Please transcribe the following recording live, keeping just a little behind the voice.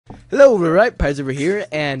Hello, we're right, PyroZuvr here,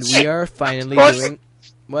 and we are finally doing...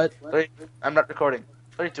 What? Wait, I'm not recording.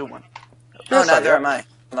 3, 2, 1. Oh, neither am I.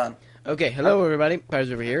 Hold on. Okay, hello everybody,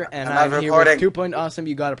 PyroZuvr here, and I'm I'm here recording. with 2 Point Awesome,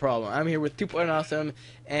 you got a problem. I'm here with 2 Point Awesome,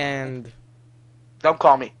 and... Don't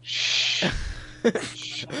call me. Shh.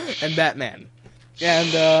 and Batman.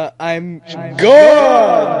 And, I'm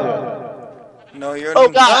God! No, you're Oh,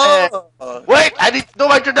 God. No. Wait, I need to do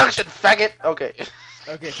my introduction, faggot. Okay.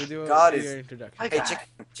 Okay, so do God do is- your introduction. Hi, Hey, guys.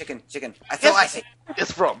 chicken. I thought I said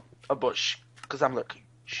It's from a bush, because I'm looking.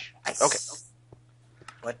 Shh. ice. Okay.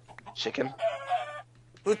 What? Chicken.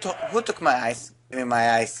 Who took my ice? Give me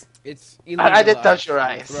my ice. It's I did illegal, touch your you're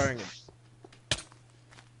eyes. throwing it.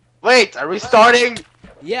 Wait, are we starting?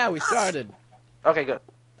 Yeah, we started. Okay, good.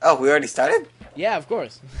 Oh, we already started? Yeah, of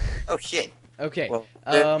course. Oh, shit. Okay, Well,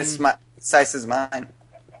 this is mine.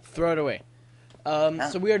 throw it away.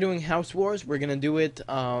 So we are doing House Wars. We're gonna do it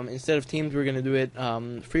instead of teams. We're gonna do it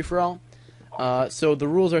free for all. So the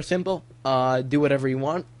rules are simple. Do whatever you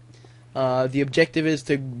want. The objective is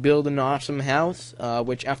to build an awesome house,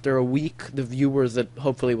 which after a week, the viewers that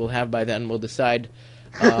hopefully we'll have by then will decide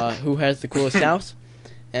who has the coolest house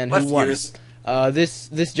and What who won. viewers?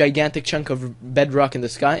 This gigantic chunk of bedrock in the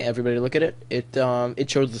sky. Everybody look at it. It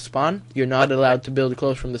shows the spawn. You're not allowed to build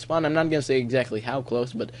close from the spawn. I'm not gonna say exactly how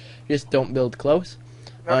close, but just don't build close.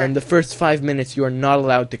 Okay. In the first 5 minutes, you are not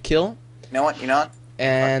allowed to kill, You know what? You know what?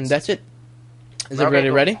 and that's it. Is Okay, everybody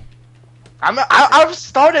cool. ready? I've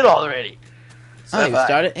started already. So Oh, have you I.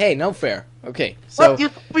 started? Hey, no fair. Okay, so What? You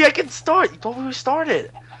told me I can start. You told me we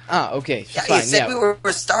started. okay, Yeah, fine. you said we were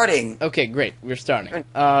starting. Okay, great. We're starting.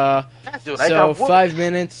 Yeah, dude, I So got wood. 5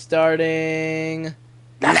 minutes starting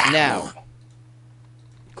now.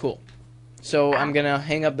 Cool. So I'm gonna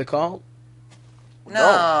hang up the call,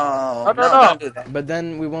 No, No. don't do that. but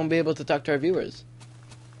then we won't be able to talk to our viewers.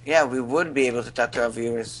 Yeah, we would be able to talk to our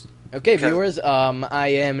viewers. Okay, Okay. viewers. I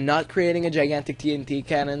am not creating a gigantic TNT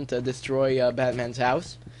cannon to destroy Batman's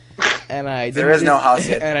house, and I didn't There is no house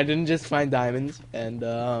yet. and I didn't just find diamonds, and I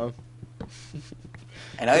know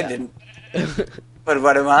Yeah. you didn't. But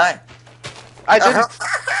what am I? I didn't.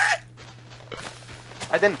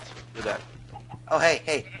 I didn't do that. Oh,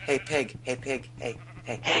 hey, pig,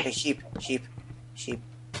 hey, sheep.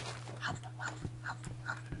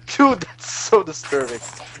 Dude, that's so disturbing.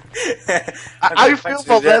 I feel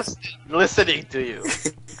molested listening to you.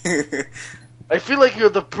 I feel like you're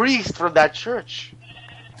the priest from that church.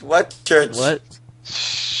 What church? what?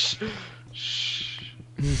 Shh. Shh.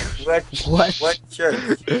 What? What? What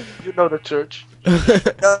church? You know the church.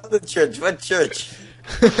 No, the church. What church?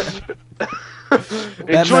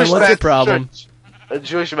 Batman, what's your problem? Church. A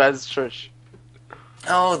Jewish man's church.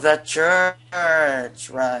 Oh, the church,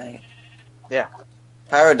 right? Yeah.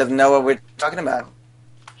 Pyro doesn't know what we're talking about.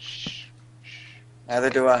 Shh. Neither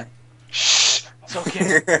do I. Shh. It's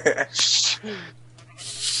okay. Shh.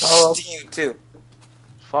 Oh, To you too.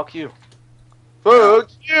 fuck you. Fuck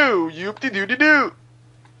you. Yoop-de-doo-de-doo.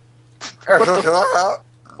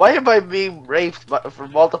 Why am I being raped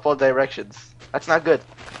from multiple directions? That's not good.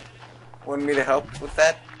 Want me to help with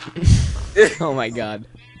that? Oh my god.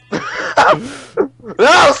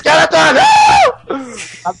 No, skeleton! No!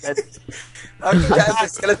 I'm dead. How can you guys a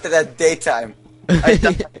skeleton at daytime?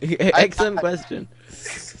 Excellent question.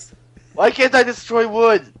 Why can't I destroy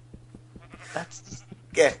wood? That's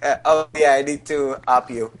Okay. Oh yeah, I need to op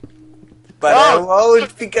you, but No. I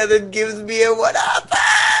won't because it gives me a one up.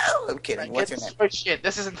 I'm I kidding. What's can't your name? destroy shit.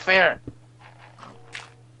 This isn't fair.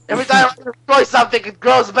 Every time I destroy something, it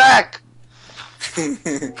grows back.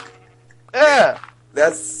 Yeah.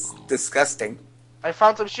 That's disgusting. I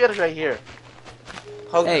found some shit right here.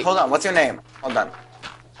 Hold Hey. on. What's your name? Hold on.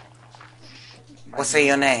 What's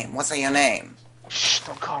your name? Shh,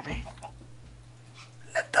 don't call me.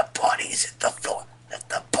 Let the bodies hit the floor. Let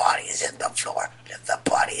the bodies hit the floor. Let the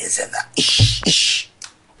bodies hit the. Shh.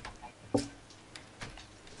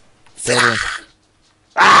 Totally.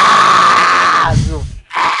 Ah!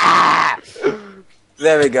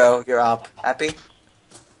 There we go. You're up. Happy?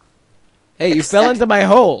 Hey, you fell into my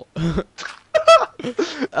hole.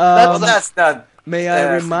 That's not. May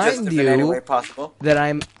I remind suggestive in any way you possible. that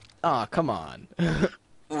I'm... Aw, come on.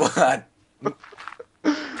 What?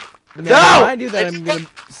 May I remind you that I'm gonna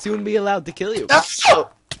soon be allowed to kill you. No!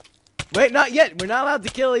 Wait, not yet. We're not allowed to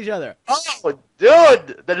kill each other. Oh,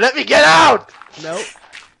 dude! Then let me get out! Nope.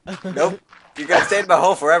 Nope. You gotta stay in my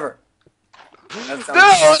hole forever. That Dude, sounds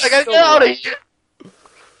I gotta so get out of weird.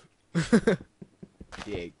 here!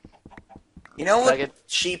 Dig. You know what Second.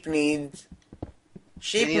 sheep needs?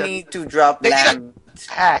 Sheep They need a- need to drop They need a- lamb.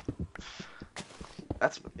 Hack.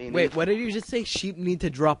 That's what they need. Wait, what did you just say? Sheep need to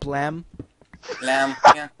drop lamb? Lamb.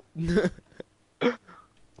 Yeah.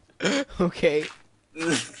 Okay.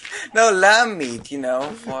 No, lamb meat, you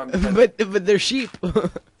know. But they're sheep.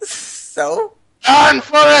 So? Run,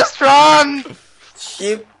 Forrest, run!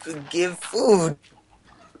 Sheep give food.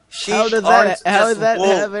 Sheep How does aren't that just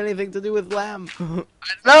have wool. anything to do with lamb?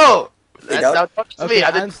 No! They don't? Now, talk to me. Okay, I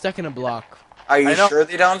I'm didn't. stuck in a block. Are you I know. sure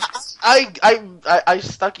they don't? I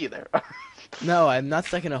stuck you there. No, I'm not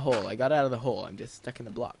stuck in a hole. I got out of the hole. I'm just stuck in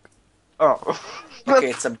a block. Oh. Okay,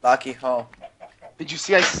 it's a blocky hole. Did you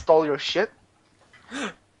see I stole your shit?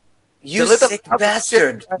 You little sick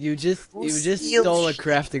bastard. bastard! You just steals stole a shit?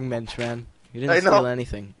 crafting bench, man. You I didn't know. steal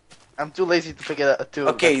anything. I'm too lazy to pick it up too.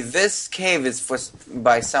 Okay, this cave is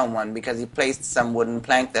by someone because he placed some wooden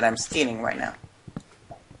plank that I'm stealing right now.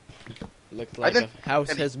 Looks like didn't- a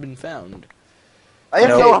house has been found. I have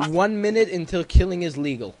No. Okay, 1 minute until killing is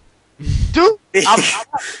legal. Dude,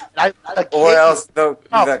 Or else the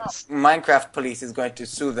Oh. Minecraft police is going to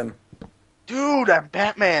sue them. Dude, I'm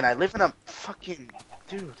Batman. I live in a fucking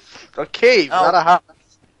a cave, Oh. not a house.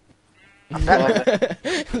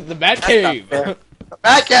 The Bat Cave. fair.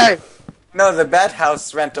 Bat cave No, the bat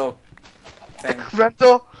house rental thing.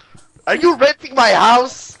 rental. Are you renting my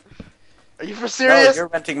house? Are you for No, serious? you're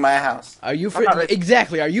renting my house. Are you for I'm not ready.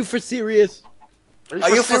 exactly? Are you for serious? Are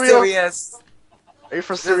you for serious? Are you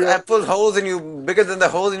for I serious? pulled holes in you bigger than the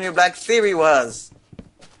holes in your Black Theory was.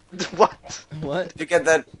 What? What? Do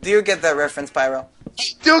you get that reference, Pyro?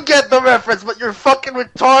 You get the reference, but you're fucking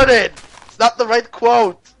retarded. It's not the right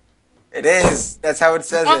quote. It is. That's how it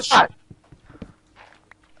says it. What?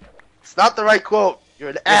 It's not the right quote. You're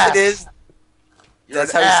an Yes, ass. it is. You're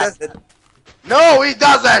That's an how ass. he says it. No, he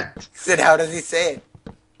doesn't. Said, how does he say it?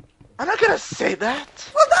 I'm not gonna say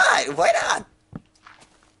that. Well, not. Why not?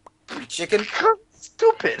 Chicken?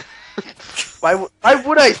 Stupid. Why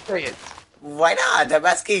would I say it? Why not? I'm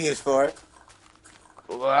asking you for.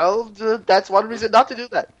 Well, that's one reason not to do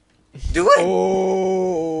that. Do it.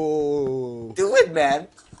 Oh. Do it, man.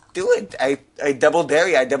 Do it. I double dare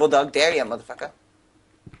you. I double dog dare you, motherfucker.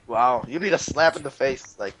 Wow, you need a slap in the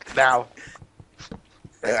face, like now.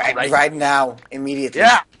 Right now. Immediately.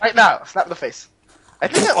 Yeah, right now, slap in the face. I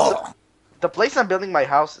think Oh. the place I'm building my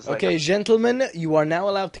house is like. Okay, gentlemen, you are now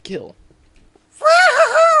allowed to kill.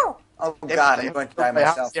 Oh god, I'm going to die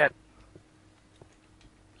myself. Yeah.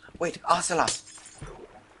 Wait, Ocelot.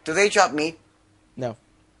 Do they drop meat? No.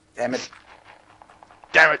 Damn it.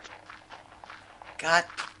 Damn it. God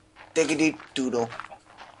diggity doodle.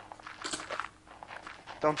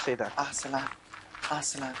 Don't say that. Ocelot.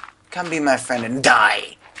 Ocelot. Come be my friend and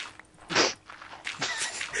die.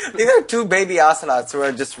 These are two baby ocelots who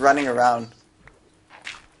are just running around.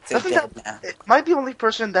 They're Doesn't dead that? now. Am I the only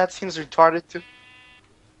person that seems retarded to?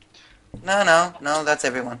 No, that's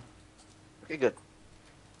everyone. Okay, good.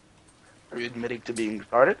 Are you admitting to being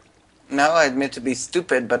retarded? No, I admit to be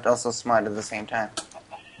stupid, but also smart at the same time.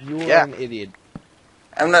 You are Yeah. an idiot.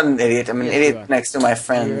 I'm not an idiot. I'm an Yes, you idiot are. next to my You're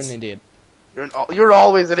friends. an idiot. You're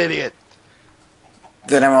always an idiot.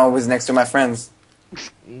 Then I'm always next to my friends.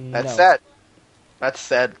 That's No. sad. That's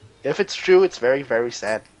sad. If it's true, it's very, very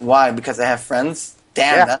sad. Why? Because I have friends?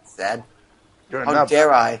 Damn, Yeah. that's sad. You're a How nub.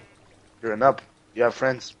 dare I? You're a nub. You have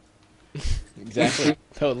friends. Exactly.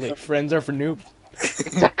 Totally. Friends are for noobs.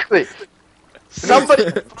 Exactly.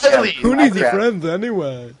 Somebody finally. Who needs crap. friends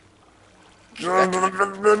anyway?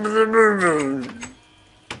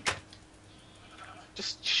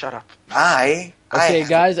 Just shut up. Okay,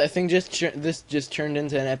 guys, I think this just turned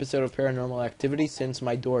into an episode of Paranormal Activity since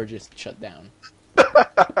my door just shut down.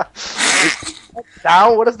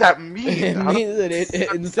 Now, what does that It mean? means that it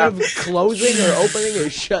instead of closing or opening,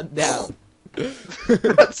 it shut down.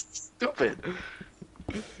 That's stupid.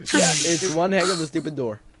 Yeah, it's one heck of a stupid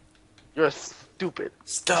door. You're stupid.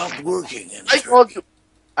 Stop working. And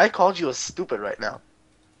I called you a stupid right now.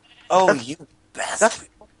 Oh, you That's bastard.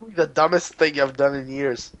 probably the dumbest thing I've done in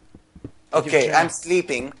years. Okay, I'm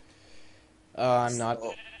sleeping. I'm not.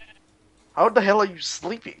 How the hell are you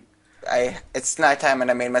sleeping? It's nighttime and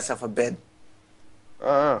I made myself a bed.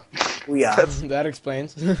 Yeah. That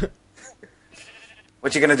explains.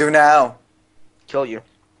 What you gonna do now? Kill you.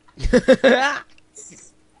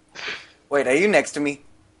 Wait, are you next to me?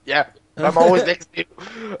 Yeah. I'm always next to you.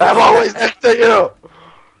 I'm always next to you.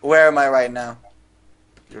 Where am I right now?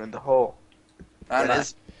 You're in the hole. I'm That not.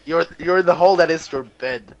 is- you're in the hole that is your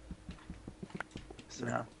bed.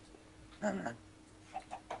 No. I'm not.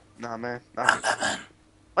 Nah, man. Nah.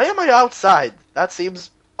 Why am I outside? That seems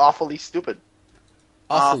awfully stupid.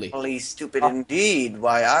 Awfully. Stupid indeed.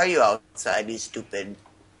 Why are you outside, you stupid?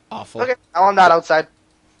 Awful. Okay, now I'm not outside.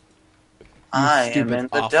 I am stupid in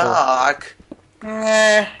the awful. dark.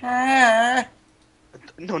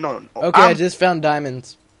 No. Okay, I just found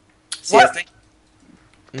diamonds. See, What? I think-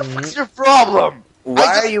 What's your problem?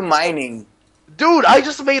 Why are you mining? Dude, I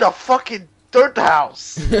just made a fucking dirt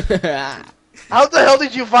house. How the hell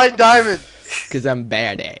did you find diamonds? Because I'm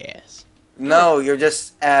badass. No, you're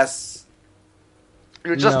just ass.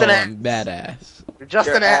 You're just no, an ass. I'm badass. You're just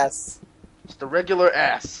You're an ass. Just a regular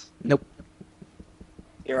ass. Nope.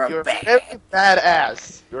 You're You're a a bad. very bad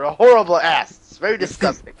ass. You're a horrible ass. It's very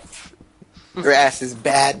disgusting. Your ass is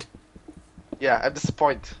bad. Yeah, I'm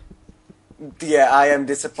disappointed. Yeah, I am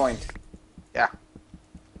disappointed. Yeah.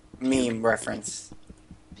 Meme reference.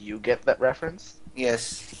 Do you get that reference?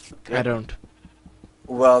 Yes. I don't.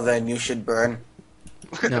 Well, then you should burn.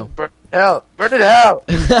 No. Burn it hell. Burn it hell.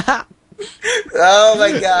 Oh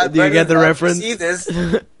my god. Do you Burn get it the up. reference? See this?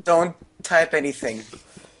 Don't type anything.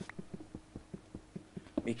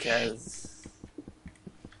 Because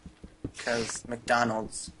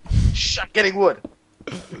McDonald's. Shh, I'm getting wood.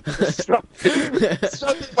 Stop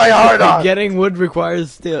my heart on. Getting wood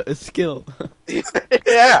requires skill.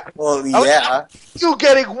 Yeah. Well, How yeah. You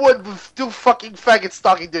getting wood with two fucking faggots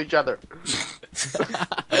talking to each other.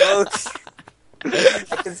 Well,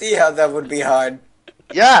 I can see how that would be hard.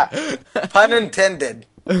 Yeah. Pun intended.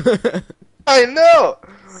 I know.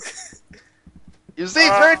 You see,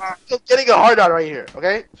 it's very difficult getting a hard on right here.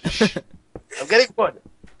 Okay. I'm getting wood.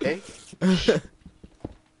 Okay.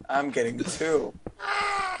 I'm getting two.